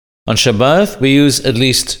On Shabbath, we use at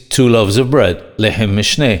least 2 loaves of bread, lechem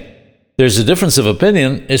mishneh. There's a difference of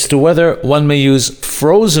opinion as to whether one may use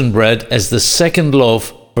frozen bread as the second loaf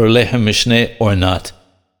for lechem mishneh or not.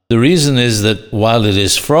 The reason is that while it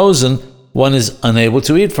is frozen, one is unable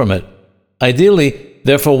to eat from it. Ideally,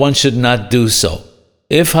 therefore, one should not do so.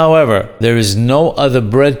 If, however, there is no other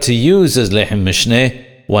bread to use as lechem mishneh,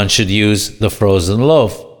 one should use the frozen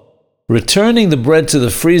loaf. Returning the bread to the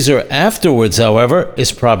freezer afterwards, however,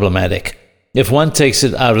 is problematic. If one takes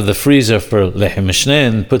it out of the freezer for lechem mishneh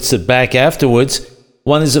and puts it back afterwards,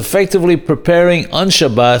 one is effectively preparing on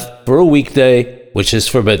Shabbath for a weekday, which is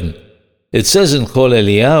forbidden. It says in Kol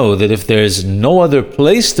Eliyahu that if there is no other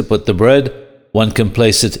place to put the bread, one can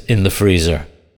place it in the freezer.